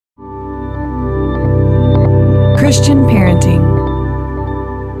Christian parenting.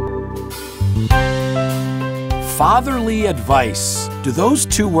 Fatherly advice. Do those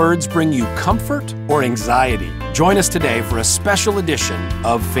two words bring you comfort or anxiety? Join us today for a special edition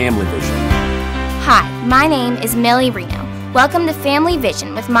of Family Vision. Hi, my name is Millie Rienow. Welcome to Family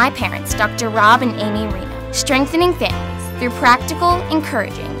Vision with my parents, Dr. Rob and Amy Rienow, strengthening families through practical,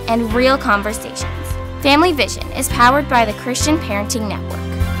 encouraging, and real conversations. Family Vision is powered by the Christian Parenting Network.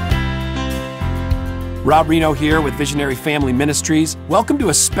 Rob Rienow here with Visionary Family Ministries. Welcome to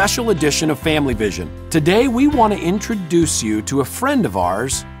a special edition of Family Vision. Today we want to introduce you to a friend of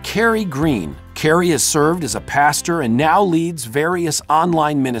ours, Carey Green. Carey has served as a pastor and now leads various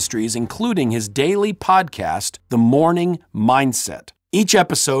online ministries, including his daily podcast, The Morning Mindset. Each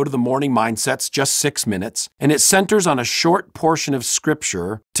episode of The Morning Mindset's just 6 minutes, and it centers on a short portion of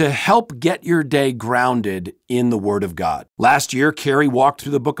Scripture to help get your day grounded in the Word of God. Last year, Carey walked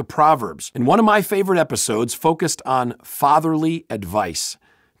through the book of Proverbs, and one of my favorite episodes focused on fatherly advice,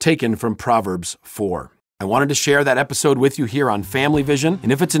 taken from Proverbs 4. I wanted to share that episode with you here on Family Vision,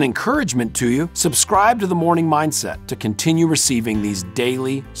 and if it's an encouragement to you, subscribe to The Morning Mindset to continue receiving these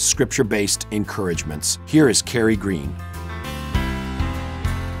daily Scripture-based encouragements. Here is Carey Green.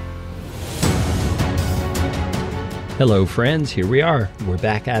 Hello, friends. Here we are. We're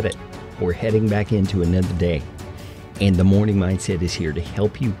back at it. We're heading back into another day. And the Morning Mindset is here to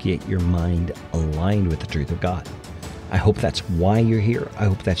help you get your mind aligned with the truth of God. I hope that's why you're here. I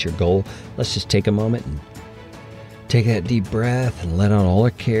hope that's your goal. Let's just take a moment and take that deep breath and let out all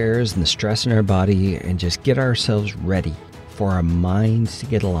our cares and the stress in our body and just get ourselves ready for our minds to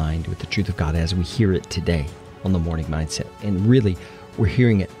get aligned with the truth of God as we hear it today on the Morning Mindset. And really, we're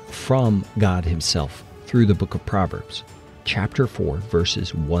hearing it from God Himself through the book of Proverbs, chapter 4,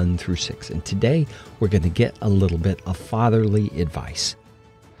 verses 1 through 6. And today, we're going to get a little bit of fatherly advice.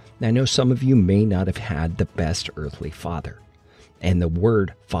 Now, I know some of you may not have had the best earthly father, and the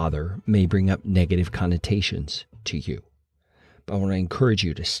word father may bring up negative connotations to you. But I want to encourage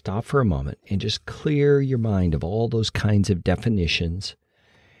you to stop for a moment and just clear your mind of all those kinds of definitions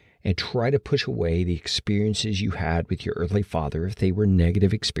and try to push away the experiences you had with your earthly father, if they were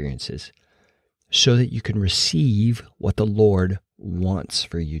negative experiences, so that you can receive what the Lord wants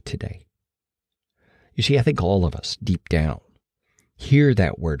for you today. You see, I think all of us, deep down, hear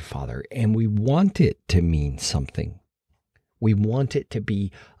that word Father, and we want it to mean something. We want it to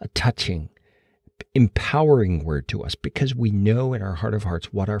be a touching, empowering word to us, because we know in our heart of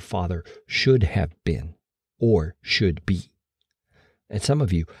hearts what our Father should have been or should be. And some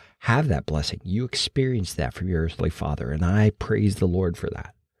of you have that blessing. You experienced that from your earthly father, and I praise the Lord for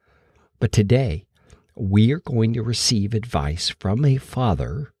that. But today, we are going to receive advice from a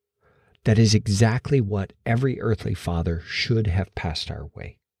father that is exactly what every earthly father should have passed our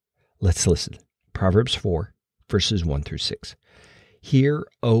way. Let's listen. Proverbs 4, verses 1 through 6. Hear,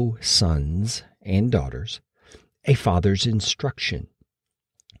 O sons and daughters, a father's instruction,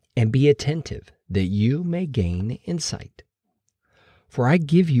 and be attentive that you may gain insight. For I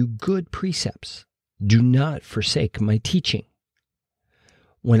give you good precepts. Do not forsake my teaching.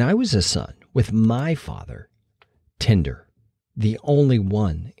 When I was a son with my father, tender, the only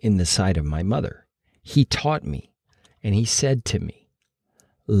one in the sight of my mother, he taught me, and he said to me,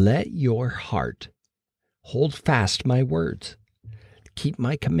 let your heart hold fast my words, keep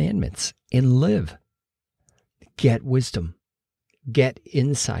my commandments, and live. Get wisdom, get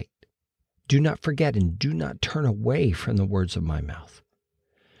insight. Do not forget and do not turn away from the words of my mouth.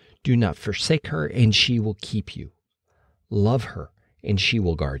 Do not forsake her, and she will keep you. Love her, and she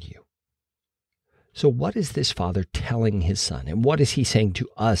will guard you. So what is this father telling his son? And what is he saying to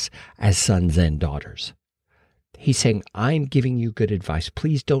us as sons and daughters? He's saying, I'm giving you good advice.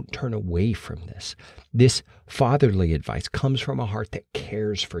 Please don't turn away from this. This fatherly advice comes from a heart that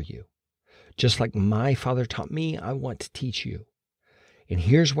cares for you. Just like my father taught me, I want to teach you. And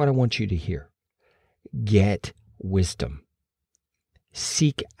here's what I want you to hear. Get wisdom.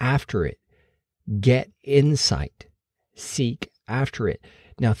 Seek after it. Get insight. Seek after it.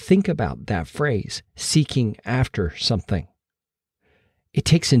 Now think about that phrase, seeking after something. It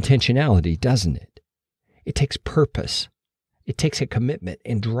takes intentionality, doesn't it? It takes purpose. It takes a commitment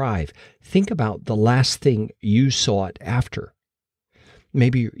and drive. Think about the last thing you sought after.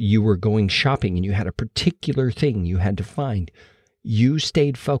 Maybe you were going shopping and you had a particular thing you had to find. You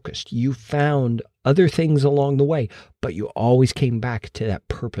stayed focused. You found other things along the way, but you always came back to that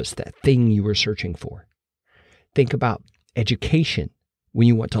purpose, that thing you were searching for. Think about education. When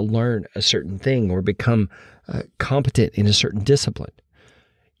you want to learn a certain thing or become competent in a certain discipline,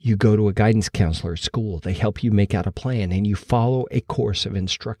 you go to a guidance counselor at school. They help you make out a plan and you follow a course of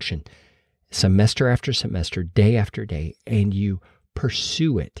instruction. semester after semester, day after day, and you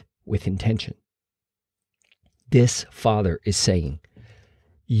pursue it with intention. This Father is saying,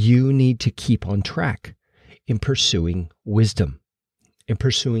 you need to keep on track in pursuing wisdom, in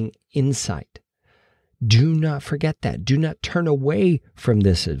pursuing insight. Do not forget that. Do not turn away from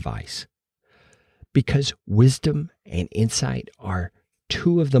this advice, because wisdom and insight are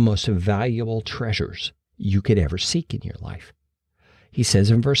two of the most valuable treasures you could ever seek in your life. He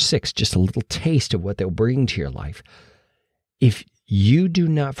says in verse 6, just a little taste of what they'll bring to your life. If you do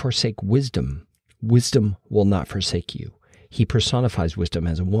not forsake wisdom, wisdom will not forsake you. He personifies wisdom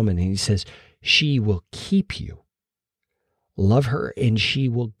as a woman, and he says, she will keep you. Love her, and she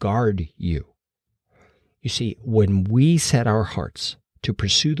will guard you. You see, when we set our hearts to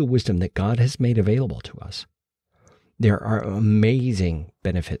pursue the wisdom that God has made available to us, there are amazing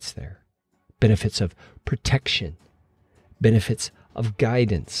benefits there. Benefits of protection, benefits of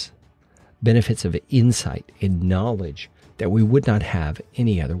guidance, benefits of insight and knowledge that we would not have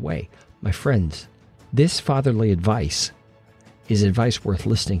any other way. My friends, this fatherly advice is advice worth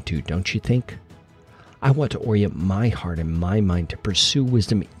listening to, don't you think? I want to orient my heart and my mind to pursue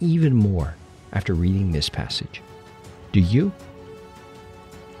wisdom even more after reading this passage. Do you?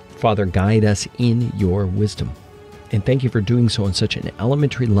 Father, guide us in your wisdom. And thank you for doing so on such an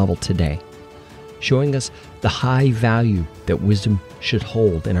elementary level today, showing us the high value that wisdom should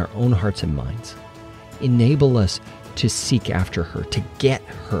hold in our own hearts and minds. Enable us to seek after her, to get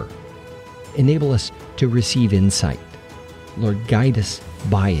her. Enable us to receive insight. Lord, guide us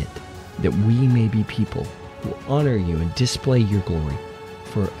by it, that we may be people who honor you and display your glory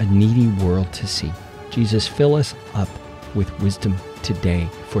for a needy world to see. Jesus, fill us up with wisdom today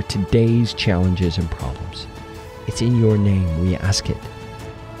for today's challenges and problems. It's in your name we ask it.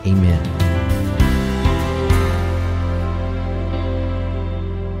 Amen.